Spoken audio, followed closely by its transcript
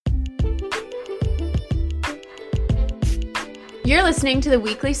You're listening to the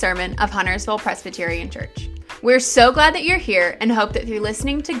weekly sermon of Huntersville Presbyterian Church. We're so glad that you're here and hope that through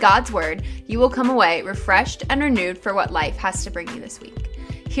listening to God's Word, you will come away refreshed and renewed for what life has to bring you this week.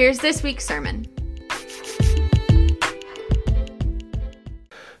 Here's this week's sermon.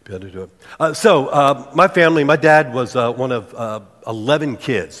 My family, my dad was one of 11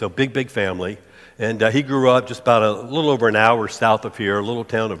 kids, so big family. And he grew up just about a little over an hour south of here, a little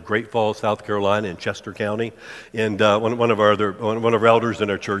town of Great Falls, South Carolina, in Chester County. And one of our elders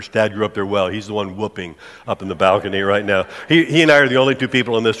in our church, Dad grew up there well. He's the one whooping up in the balcony right now. He and I are the only two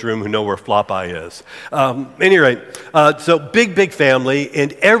people in this room who know where Flop Eye is. So big family.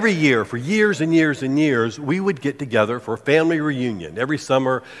 And every year, for years and years, we would get together for a family reunion every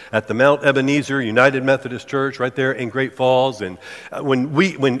summer at the Mount Ebenezer United Methodist Church right there in Great Falls. And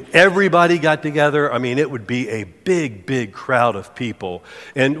when everybody got together, I mean, it would be a big crowd of people.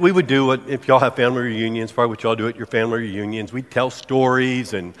 And we would do what, if y'all have family reunions, probably what y'all do at your family reunions, we'd tell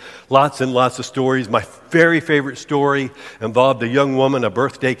stories and lots of stories. My very favorite story involved a young woman, a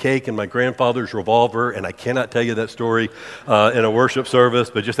birthday cake, and my grandfather's revolver, and I cannot tell you that story in a worship service,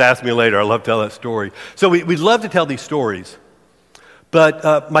 but just ask me later. I love to tell that story. So we love to tell these stories.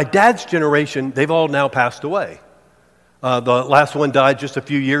 But my dad's generation, they've all now passed away. The last one died just a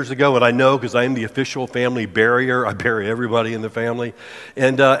few years ago, and I know because I am the official family burier. I bury everybody in the family.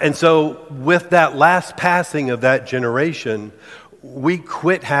 And so with that last passing of that generation, we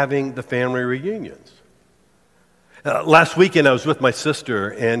quit having the family reunions. Last weekend, I was with my sister,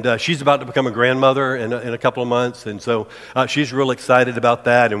 and she's about to become a grandmother in a couple of months, and so she's real excited about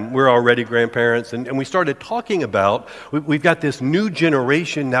that, and we're already grandparents. And we started talking about, we've got this new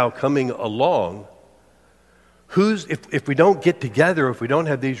generation now coming along. If we don't get together, if we don't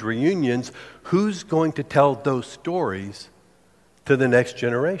have these reunions, who's going to tell those stories to the next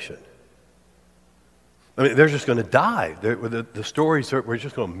generation? I mean, they're just going to die. The stories, we're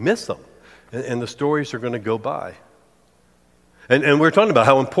just going to miss them, and the stories are going to go by. And we're talking about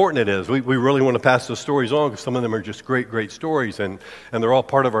how important it is. We really want to pass those stories on because some of them are just great stories, and they're all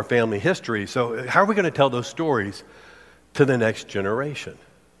part of our family history. So how are we going to tell those stories to the next generation?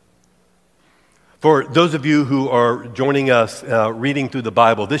 For those of you who are joining us reading through the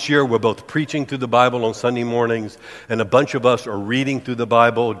Bible, this year we're both preaching through the Bible on Sunday mornings, and a bunch of us are reading through the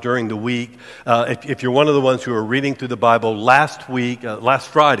Bible during the week. If you're one of the ones who are reading through the Bible, last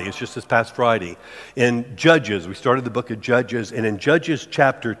Friday, it's just this past Friday, in Judges, we started the book of Judges, and in Judges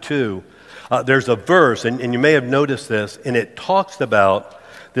chapter 2, there's a verse, and you may have noticed this, and it talks about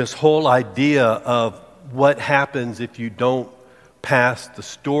this whole idea of what happens if you don't pass the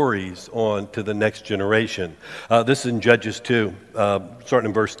stories on to the next generation. This is in Judges 2, starting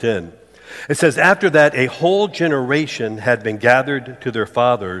in verse 10. It says, "After that, a whole generation had been gathered to their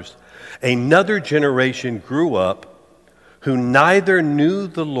fathers. Another generation grew up who neither knew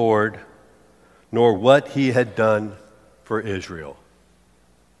the Lord nor what he had done for Israel."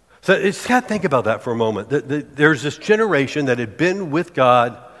 So you just got to think about that for a moment. There's this generation that had been with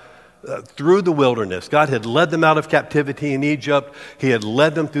God through the wilderness. God had led them out of captivity in Egypt. He had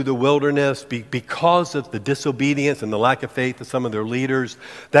led them through the wilderness because of the disobedience and the lack of faith of some of their leaders.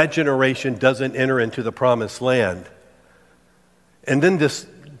 That generation doesn't enter into the promised land. And then this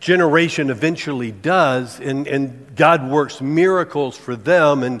generation eventually does, and God works miracles for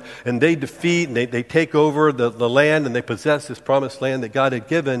them, and they defeat, and they take over the land, and they possess this promised land that God had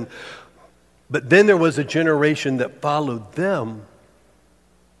given. But then there was a generation that followed them.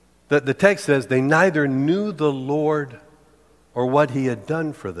 The text says they neither knew the Lord or what he had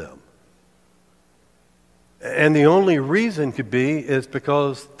done for them. And the only reason could be is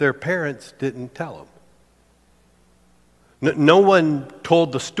because their parents didn't tell them. No one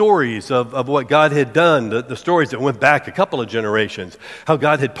told the stories of what God had done, the stories that went back a couple of generations, how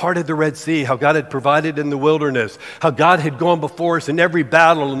God had parted the Red Sea, how God had provided in the wilderness, how God had gone before us in every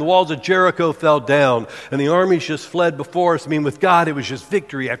battle, and the walls of Jericho fell down, and the armies just fled before us. I mean, with God, it was just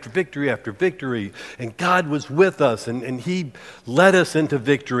victory after victory after victory, and God was with us, and he led us into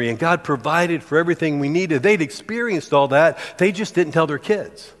victory, and God provided for everything we needed. They'd experienced all that. They just didn't tell their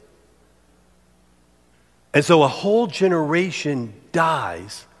kids. And so a whole generation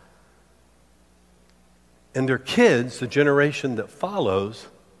dies, and their kids, the generation that follows,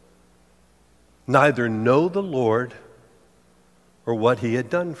 neither know the Lord or what he had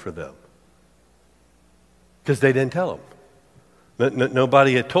done for them. Because they didn't tell them.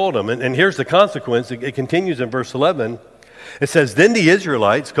 Nobody had told them. And here's the consequence. It continues in verse 11. It says, "Then the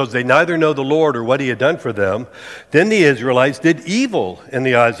Israelites, because they neither know the Lord or what he had done for them, then the Israelites did evil in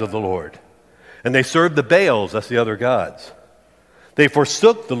the eyes of the Lord. And they served the Baals," that's the other gods. They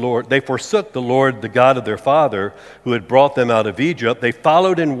forsook the Lord, the God of their father, who had brought them out of Egypt. They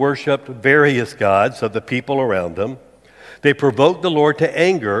followed and worshiped various gods of the people around them. They provoked the Lord to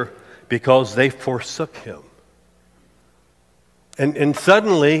anger because they forsook him. And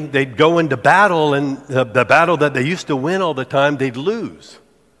suddenly they'd go into battle, and the battle that they used to win all the time, they'd lose.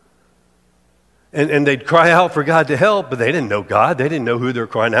 And they'd cry out for God to help, but they didn't know God. They didn't know who they're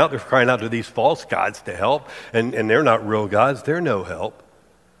crying out. They're crying out to these false gods to help, and they're not real gods. They're no help.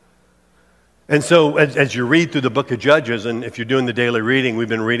 And so as you read through the book of Judges, and if you're doing the daily reading, we've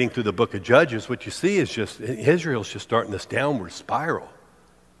been reading through the book of Judges, what you see is just Israel's just starting this downward spiral.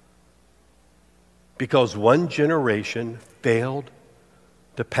 Because one generation failed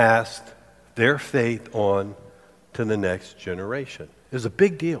to pass their faith on to the next generation. It was a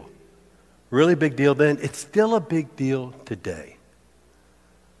big deal. Really big deal then. It's still a big deal today.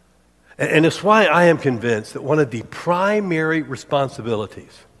 And it's why I am convinced that one of the primary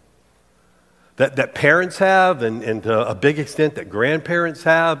responsibilities that parents have, and to a big extent that grandparents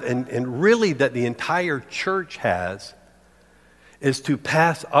have, and really that the entire church has, is to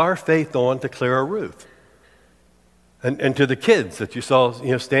pass our faith on to Clara Ruth. And to the kids that you saw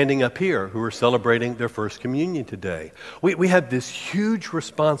standing up here who are celebrating their first communion today. We have this huge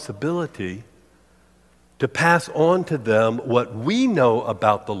responsibility to pass on to them what we know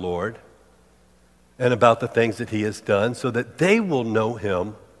about the Lord and about the things that he has done, so that they will know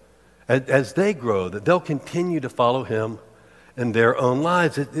him as they grow, that they'll continue to follow him in their own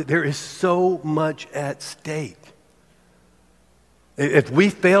lives. There is so much at stake. If we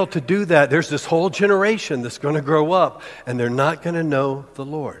fail to do that, there's this whole generation that's going to grow up, and they're not going to know the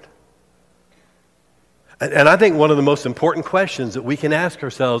Lord. And I think one of the most important questions that we can ask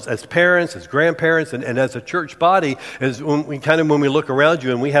ourselves as parents, as grandparents, and as a church body is when we look around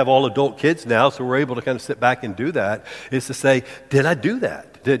you, and we have all adult kids now, so we're able to kind of sit back and do that, is to say, did I do that?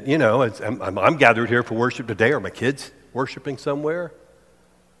 I'm gathered here for worship today. Are my kids worshiping somewhere?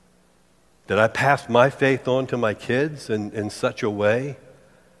 Did I pass my faith on to my kids in such a way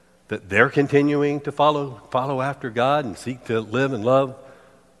that they're continuing to follow after God and seek to live and love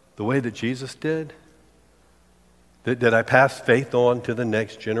the way that Jesus did? Did I pass faith on to the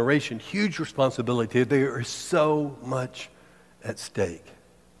next generation? Huge responsibility. There is so much at stake.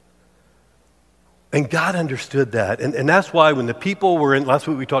 And God understood that. And that's why when the people were last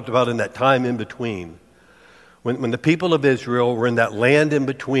week we talked about in that time in between, when the people of Israel were in that land in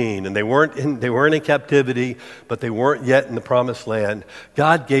between, and they weren't in captivity, but they weren't yet in the promised land,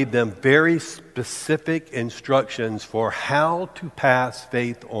 God gave them very specific instructions for how to pass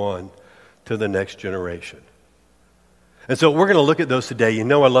faith on to the next generation. And so we're going to look at those today. I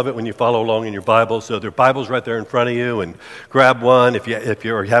love it when you follow along in your Bible. So there are Bibles right there in front of you, and grab one if you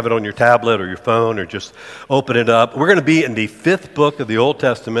have it on your tablet or your phone, or just open it up. We're going to be in the 5th book of the Old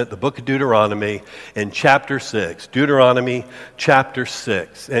Testament, the book of Deuteronomy, in chapter 6. Deuteronomy chapter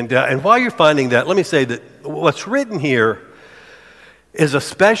 6. And while you're finding that, let me say that what's written here is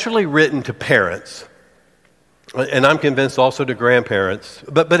especially written to parents, and I'm convinced also to grandparents.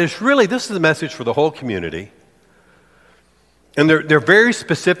 But it's really, this is a message for the whole community. And they're very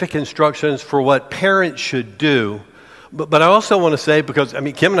specific instructions for what parents should do. But I also want to say, because,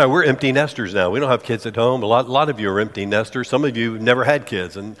 Kim and I, we're empty nesters now. We don't have kids at home. A lot of you are empty nesters. Some of you never had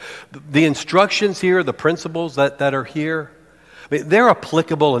kids. And the instructions here, the principles that are here, they're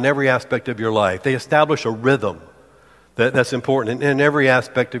applicable in every aspect of your life. They establish a rhythm that's important in every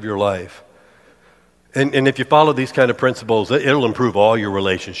aspect of your life. And if you follow these kind of principles, it'll improve all your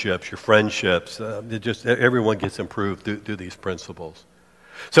relationships, your friendships. Everyone gets improved through these principles.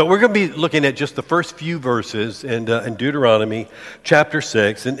 So we're going to be looking at just the first few verses in Deuteronomy chapter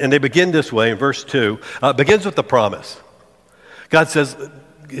 6. And they begin this way in verse 2. Begins with the promise. God says,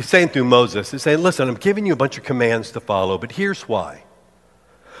 he's saying through Moses, he's saying, listen, I'm giving you a bunch of commands to follow, but here's why.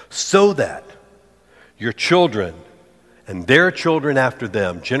 So that your children and their children after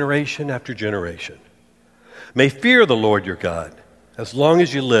them, generation after generation, may fear the Lord your God as long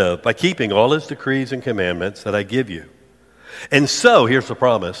as you live, by keeping all his decrees and commandments that I give you. And so, here's the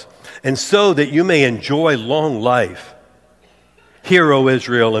promise, and so that you may enjoy long life. Hear, O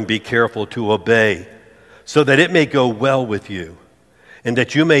Israel, and be careful to obey, so that it may go well with you, and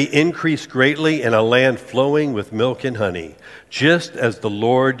that you may increase greatly in a land flowing with milk and honey, just as the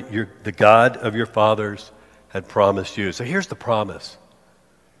Lord, the God of your fathers, had promised you. So here's the promise.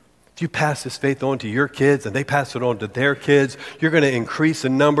 If you pass this faith on to your kids and they pass it on to their kids, you're going to increase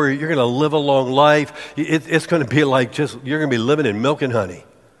in number. You're going to live a long life. It's going to be like you're going to be living in milk and honey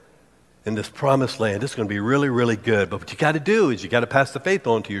in this promised land. It's going to be really, really good. But what you got to do is you got to pass the faith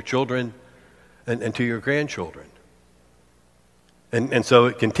on to your children and to your grandchildren. And so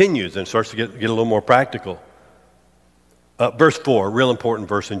it continues and starts to get a little more practical. Verse 4, real important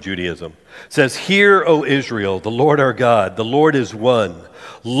verse in Judaism. It says, "Hear, O Israel, the Lord our God, the Lord is one.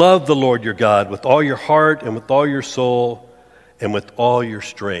 Love the Lord your God with all your heart and with all your soul and with all your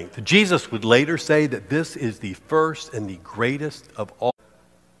strength." Jesus would later say that this is the first and the greatest of all.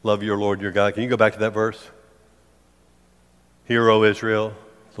 Love your Lord your God. Can you go back to that verse? "Hear, O Israel,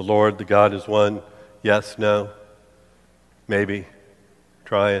 the Lord, the God is one." Yes, no, maybe,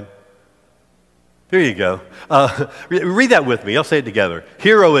 trying. There you go. Read that with me. I'll say it together.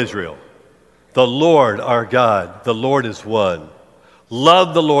 "Hear, O Israel, the Lord our God, the Lord is one.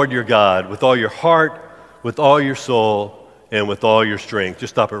 Love the Lord your God with all your heart, with all your soul, and with all your strength."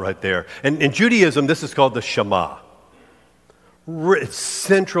 Just stop it right there. And in Judaism, this is called the Shema. It's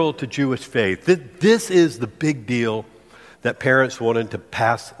central to Jewish faith. This is the big deal that parents wanted to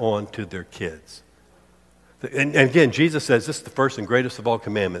pass on to their kids. And again, Jesus says this is the first and greatest of all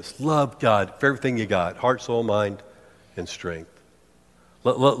commandments. Love God for everything you got, heart, soul, mind, and strength.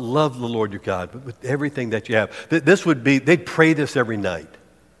 Love the Lord your God with everything that you have. This would be, they'd pray this every night.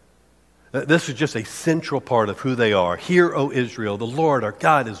 This is just a central part of who they are. "Hear, O Israel, the Lord our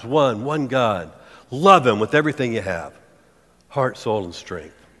God is one God. Love him with everything you have, heart, soul, and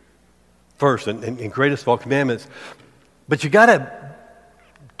strength." First and greatest of all commandments. But you got to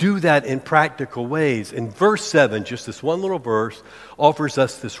do that in practical ways. In verse 7, just this one little verse, offers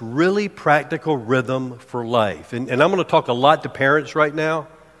us this really practical rhythm for life. And I'm going to talk a lot to parents right now.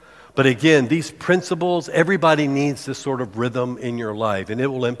 But again, these principles, everybody needs this sort of rhythm in your life, and it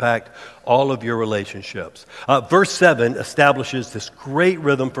will impact all of your relationships. Verse 7 establishes this great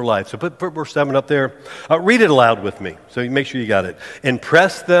rhythm for life. So put verse 7 up there. Read it aloud with me, so you make sure you got it.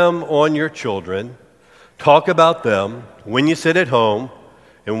 "Impress them on your children. Talk about them when you sit at home,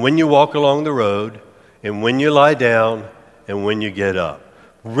 and when you walk along the road, and when you lie down, and when you get up."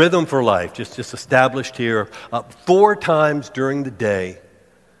 Rhythm for life, just established here 4 times during the day,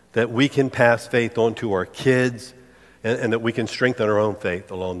 that we can pass faith on to our kids, and that we can strengthen our own faith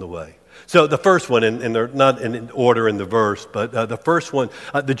along the way. So the first one, and they're not in order in the verse, but the first one,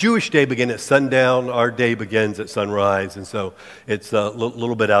 the Jewish day began at sundown. Our day begins at sunrise, and so it's a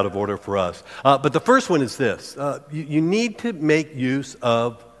little bit out of order for us. But the first one is this. You need to make use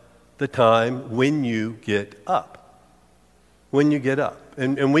of the time when you get up. When you get up.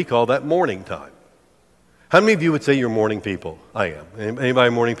 And we call that morning time. How many of you would say you're morning people? I am. Anybody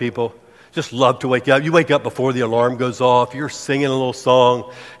morning people? Just love to wake up. You wake up before the alarm goes off. You're singing a little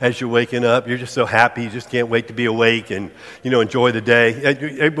song as you're waking up. You're just so happy. You just can't wait to be awake and, enjoy the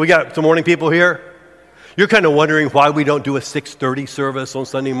day. We got some morning people here? You're kind of wondering why we don't do a 6:30 service on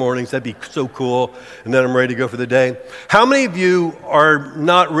Sunday mornings. That'd be so cool. And then I'm ready to go for the day. How many of you are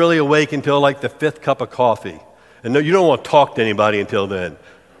not really awake until like the 5th cup of coffee? And no, you don't want to talk to anybody until then.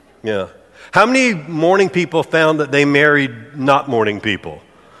 Yeah. How many morning people found that they married not morning people?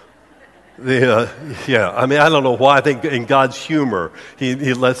 I don't know why. I think in God's humor,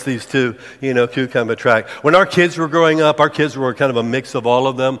 he lets these two kind of attract. When our kids were growing up, our kids were kind of a mix of all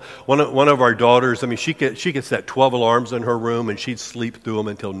of them. One of our daughters, she could set 12 alarms in her room, and she'd sleep through them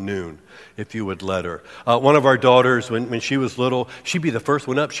until noon, if you would let her. One of our daughters, when she was little, she'd be the first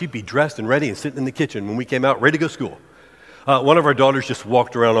one up. She'd be dressed and ready and sitting in the kitchen when we came out, ready to go to school. One of our daughters just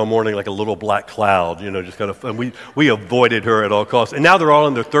walked around all morning like a little black cloud, just kind of, and we avoided her at all costs. And now they're all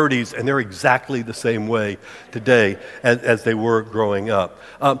in their 30s, and they're exactly the same way today as they were growing up.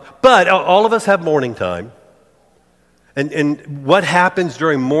 But all of us have morning time. And what happens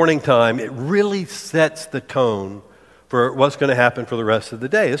during morning time, it really sets the tone for what's going to happen for the rest of the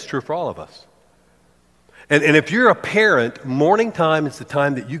day. It's true for all of us. And if you're a parent, morning time is the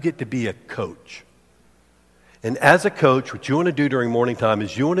time that you get to be a coach. And as a coach, what you want to do during morning time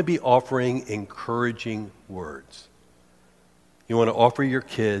is you want to be offering encouraging words. You want to offer your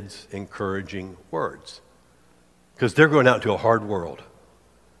kids encouraging words. Because they're going out into a hard world.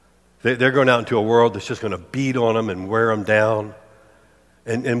 They're going out into a world that's just going to beat on them and wear them down.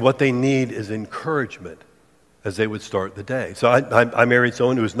 And what they need is encouragement as they would start the day. So I married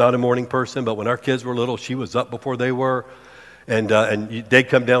someone who was not a morning person, but when our kids were little, she was up before they were. And they'd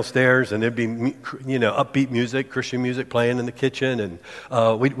come downstairs, and there'd be, upbeat music, Christian music playing in the kitchen.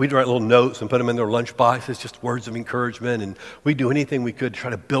 And we'd write little notes and put them in their lunch boxes, just words of encouragement. And we'd do anything we could to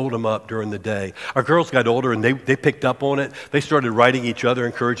try to build them up during the day. Our girls got older, and they picked up on it. They started writing each other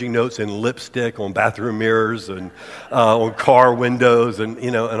encouraging notes in lipstick on bathroom mirrors and on car windows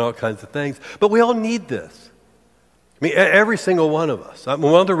and all kinds of things. But we all need this. Every single one of us.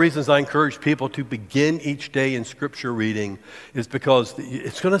 One of the reasons I encourage people to begin each day in Scripture reading is because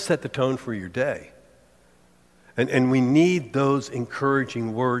it's going to set the tone for your day. And we need those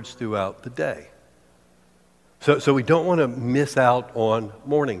encouraging words throughout the day. So we don't want to miss out on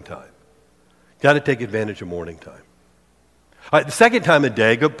morning time. Got to take advantage of morning time. All right, the second time of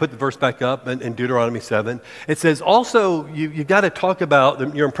day, go put the verse back up in Deuteronomy 7. It says also you got to talk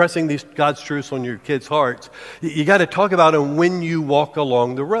about, you're impressing these God's truths on your kids' hearts. You got to talk about them when you walk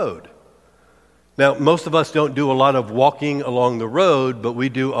along the road. Now, most of us don't do a lot of walking along the road, but we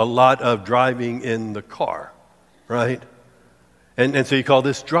do a lot of driving in the car, right? And so you call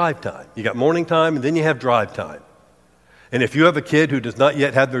this drive time. You got morning time, and then you have drive time. And if you have a kid who does not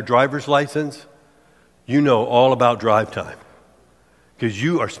yet have their driver's license, you know all about drive time. Because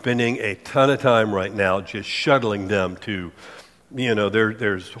you are spending a ton of time right now just shuttling them to,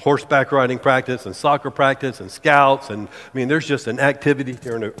 there's horseback riding practice and soccer practice and scouts. And there's just an activity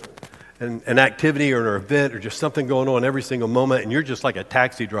or an activity or an event or just something going on every single moment. And you're just like a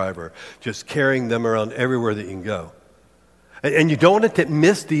taxi driver, just carrying them around everywhere that you can go. And you don't want to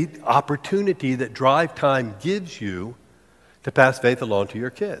miss the opportunity that drive time gives you to pass faith along to your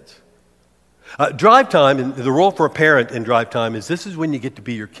kids. Drive time, and the role for a parent in drive time is this is when you get to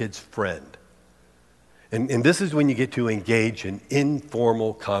be your kid's friend. And this is when you get to engage in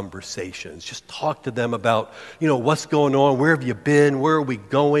informal conversations. Just talk to them about, what's going on, where have you been, where are we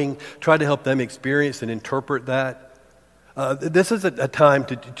going, try to help them experience and interpret that. This is a time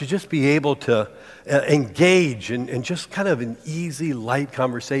to just be able to engage in just kind of an easy, light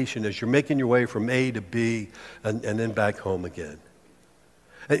conversation as you're making your way from A to B and then back home again.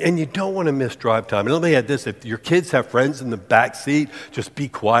 And you don't want to miss drive time. And let me add this, if your kids have friends in the back seat, just be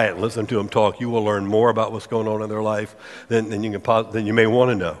quiet and listen to them talk. You will learn more about what's going on in their life than you may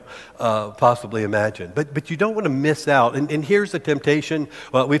want to know, possibly imagine. But you don't want to miss out. And here's the temptation.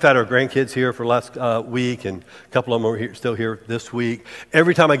 Well, we've had our grandkids here for last week, and a couple of them are still here this week.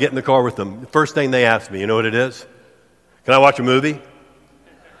 Every time I get in the car with them, the first thing they ask me, you know what it is? Can I watch a movie? They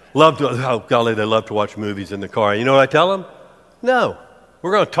love to watch movies in the car. You know what I tell them? No.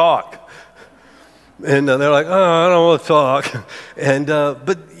 We're going to talk. And they're like, I don't want to talk. And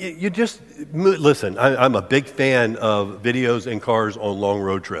but you just, listen, I'm a big fan of videos in cars on long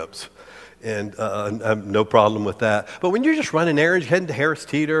road trips. And I have no problem with that. But when you're just running errands, heading to Harris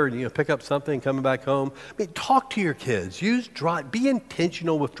Teeter, and pick up something, coming back home, talk to your kids. Be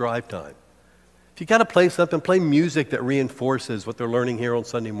intentional with drive time. If you got to play something, play music that reinforces what they're learning here on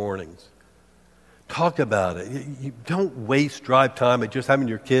Sunday mornings. Talk about it. You don't waste drive time at just having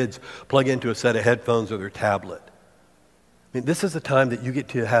your kids plug into a set of headphones or their tablet. This is a time that you get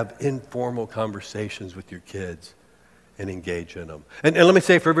to have informal conversations with your kids and engage in them. And let me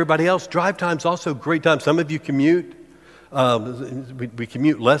say for everybody else, drive time's also a great time. Some of you commute. We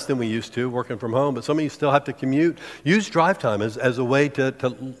commute less than we used to, working from home, but some of you still have to commute. Use drive time as a way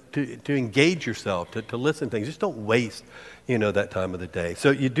to engage yourself, to listen to things. Just don't waste that time of the day.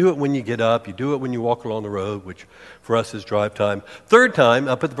 So you do it when you get up. You do it when you walk along the road, which for us is drive time. Third time,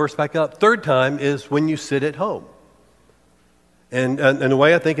 I'll put the verse back up. Third time is when you sit at home. And the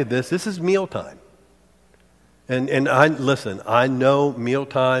way I think of this is mealtime. And I know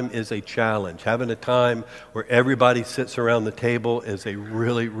mealtime is a challenge. Having a time where everybody sits around the table is a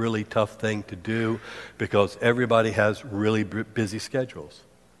really, really tough thing to do because everybody has really busy schedules.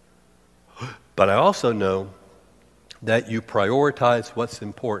 But I also know that you prioritize what's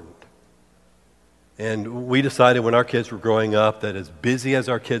important. And we decided when our kids were growing up that as busy as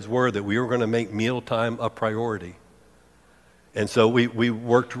our kids were, that we were going to make mealtime a priority. And so we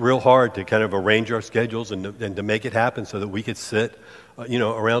worked real hard to kind of arrange our schedules and to make it happen so that we could sit,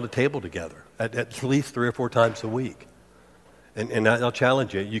 around a table together at least 3 or 4 times a week. And I'll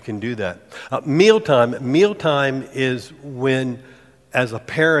challenge you, you can do that. Mealtime is when, as a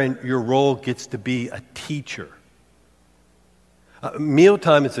parent, your role gets to be a teacher.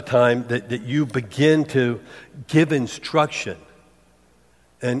 Mealtime is a time that you begin to give instruction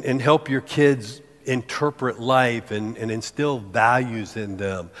and help your kids interpret life and instill values in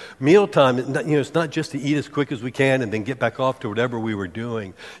them. Mealtime, it's not just to eat as quick as we can and then get back off to whatever we were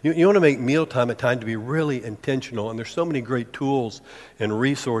doing. You want to make mealtime a time to be really intentional, and there's so many great tools and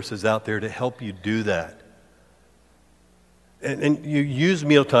resources out there to help you do that. And you use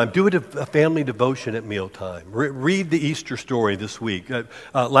mealtime. Do a family devotion at mealtime. Read the Easter story this week.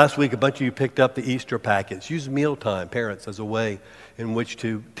 Last week, a bunch of you picked up the Easter packets. Use mealtime, parents, as a way in which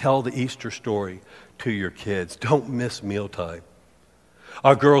to tell the Easter story to your kids. Don't miss mealtime.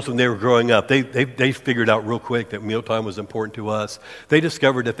 Our girls, when they were growing up, they figured out real quick that mealtime was important to us. They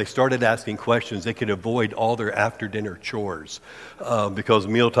discovered that they started asking questions, they could avoid all their after-dinner chores because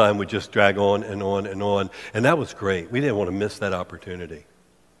mealtime would just drag on and on and on. And that was great. We didn't want to miss that opportunity.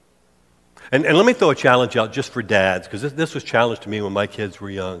 And let me throw a challenge out just for dads, because this was challenged to me when my kids were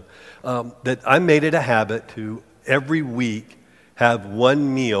young, that I made it a habit to every week have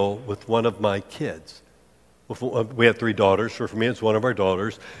one meal with one of my kids. We have 3 daughters, so for me it's one of our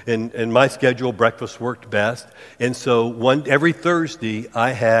daughters. And my schedule, breakfast worked best. And so every Thursday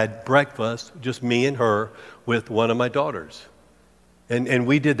I had breakfast, just me and her, with one of my daughters. And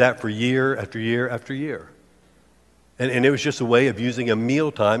we did that for year after year after year. And it was just a way of using a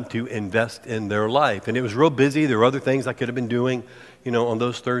mealtime to invest in their life. And it was real busy. There were other things I could have been doing, on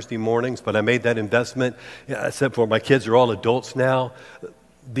those Thursday mornings, but I made that investment. I said, my kids are all adults now.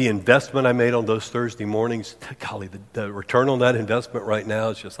 The investment I made on those Thursday mornings, golly, the return on that investment right now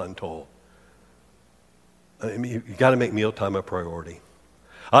is just untold. I mean, you got to make mealtime a priority.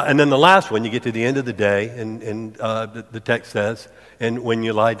 And then the last one, you get to the end of the day, and the text says, and when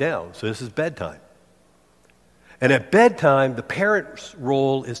you lie down. So this is bedtime. And at bedtime, the parent's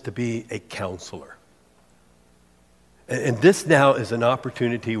role is to be a counselor. And this now is an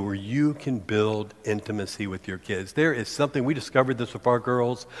opportunity where you can build intimacy with your kids. There is something, we discovered this with our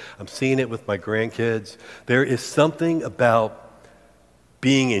girls. I'm seeing it with my grandkids. There is something about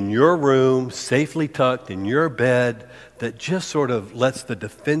being in your room, safely tucked in your bed, that just sort of lets the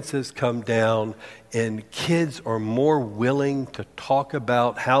defenses come down, and kids are more willing to talk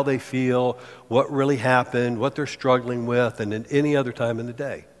about how they feel, what really happened, what they're struggling with, than at any other time in the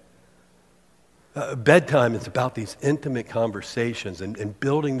day. Bedtime is about these intimate conversations and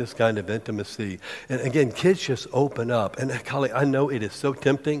building this kind of intimacy. And again, kids just open up. And golly, I know it is so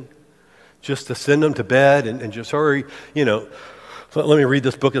tempting just to send them to bed and just hurry, so let me read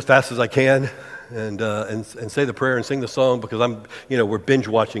this book as fast as I can and say the prayer and sing the song, because we're binge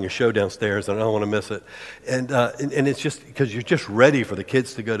watching a show downstairs and I don't want to miss it. And it's just because you're just ready for the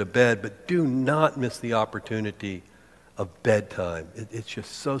kids to go to bed, but do not miss the opportunity of bedtime. It's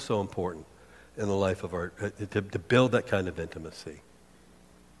just so important in the life of to build that kind of intimacy.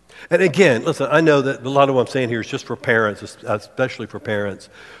 And again, listen, I know that a lot of what I'm saying here is just for parents, especially for parents,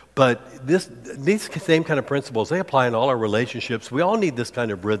 but these same kind of principles, they apply in all our relationships. We all need this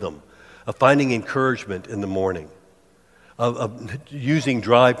kind of rhythm of finding encouragement in the morning, of using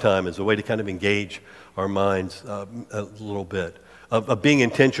drive time as a way to kind of engage our minds a little bit, of being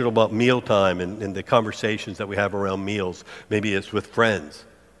intentional about mealtime and the conversations that we have around meals. Maybe it's with friends.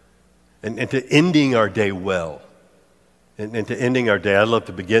 And to ending our day well. And to ending our day, I love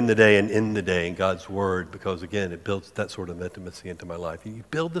to begin the day and end the day in God's Word, because, again, it builds that sort of intimacy into my life. You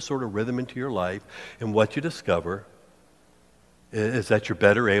build this sort of rhythm into your life, and what you discover is that you're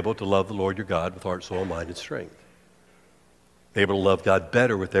better able to love the Lord your God with heart, soul, mind, and strength. Able to love God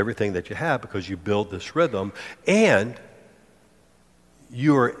better with everything that you have because you build this rhythm, and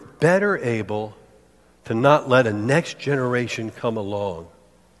you're better able to not let a next generation come along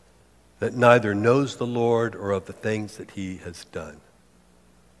that neither knows the Lord or of the things that He has done.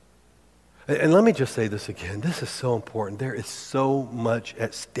 And let me just say this again. This is so important. There is so much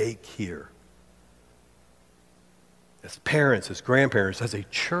at stake here. As parents, as grandparents, as a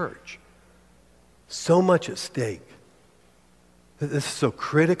church, so much at stake. This is so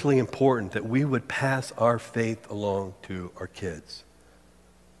critically important that we would pass our faith along to our kids.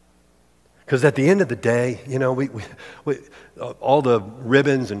 Because at the end of the day, we all the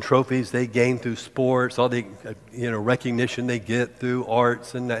ribbons and trophies they gain through sports, all the recognition they get through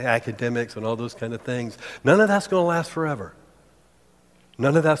arts and academics and all those kind of things, none of that's going to last forever.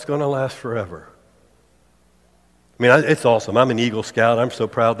 None of that's going to last forever. I mean, it's awesome. I'm an Eagle Scout. I'm so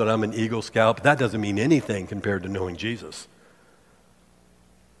proud that I'm an Eagle Scout, but that doesn't mean anything compared to knowing Jesus.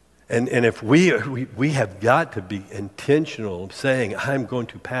 And if we have got to be intentional of saying, I'm going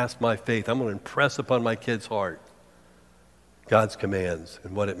to pass my faith, I'm going to impress upon my kid's heart God's commands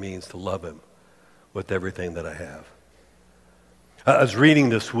and what it means to love Him with everything that I have. I was reading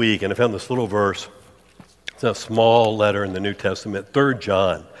this week and I found this little verse. It's a small letter in the New Testament, 3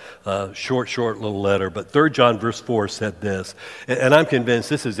 John, short little letter, but 3 John verse 4 said this, and I'm convinced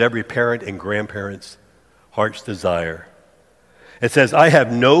this is every parent and grandparent's heart's desire. It says, I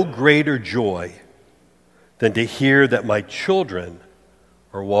have no greater joy than to hear that my children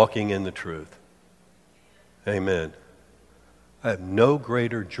are walking in the truth. Amen. I have no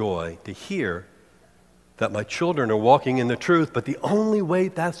greater joy to hear that my children are walking in the truth, but the only way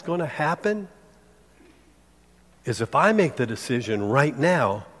that's going to happen is if I make the decision right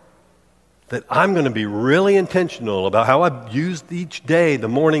now that I'm going to be really intentional about how I've used each day, the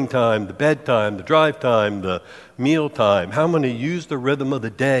morning time, the bedtime, the drive time, the meal time, how I'm going to use the rhythm of the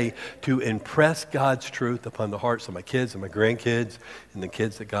day to impress God's truth upon the hearts of my kids and my grandkids and the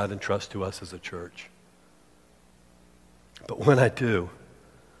kids that God entrusts to us as a church. But when I do,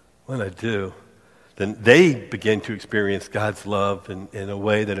 when I do, then they begin to experience God's love in a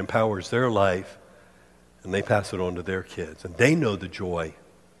way that empowers their life, and they pass it on to their kids. And they know the joy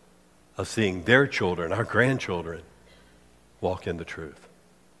of seeing their children, our grandchildren, walk in the truth.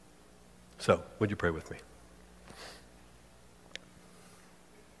 So, would you pray with me?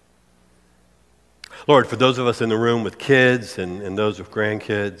 Lord, for those of us in the room with kids and those with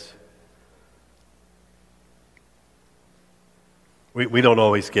grandkids, we don't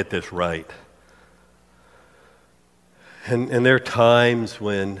always get this right. And there are times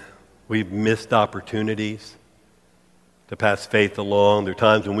when we've missed opportunities to pass faith along. There are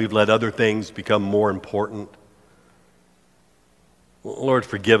times when we've let other things become more important. Lord,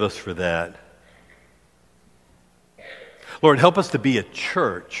 forgive us for that. Lord, help us to be a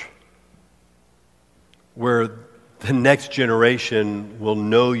church where the next generation will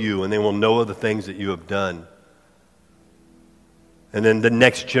know you and they will know of the things that you have done. And then the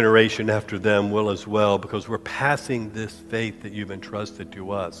next generation after them will as well, because we're passing this faith that you've entrusted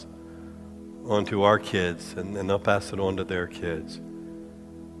to us onto our kids, and they'll pass it on to their kids.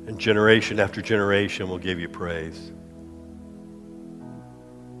 And generation after generation will give you praise.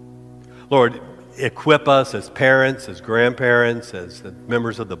 Lord, equip us as parents, as grandparents, as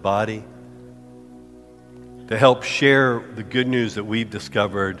members of the body, to help share the good news that we've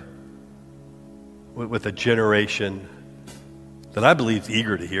discovered with a generation that I believe is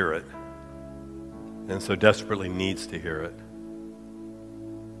eager to hear it and so desperately needs to hear it.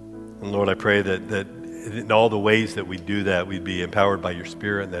 And Lord, I pray that in all the ways that we do that, we'd be empowered by your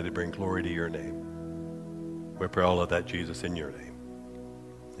Spirit and that it bring glory to your name. We pray all of that, Jesus, in your name.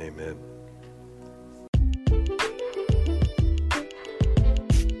 Amen.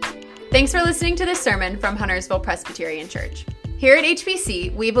 Thanks for listening to this sermon from Huntersville Presbyterian Church. Here at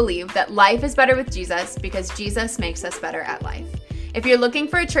HPC, we believe that life is better with Jesus because Jesus makes us better at life. If you're looking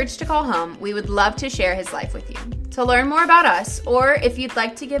for a church to call home, we would love to share his life with you. To learn more about us, or if you'd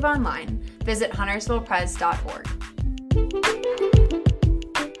like to give online, visit huntersvillepres.org.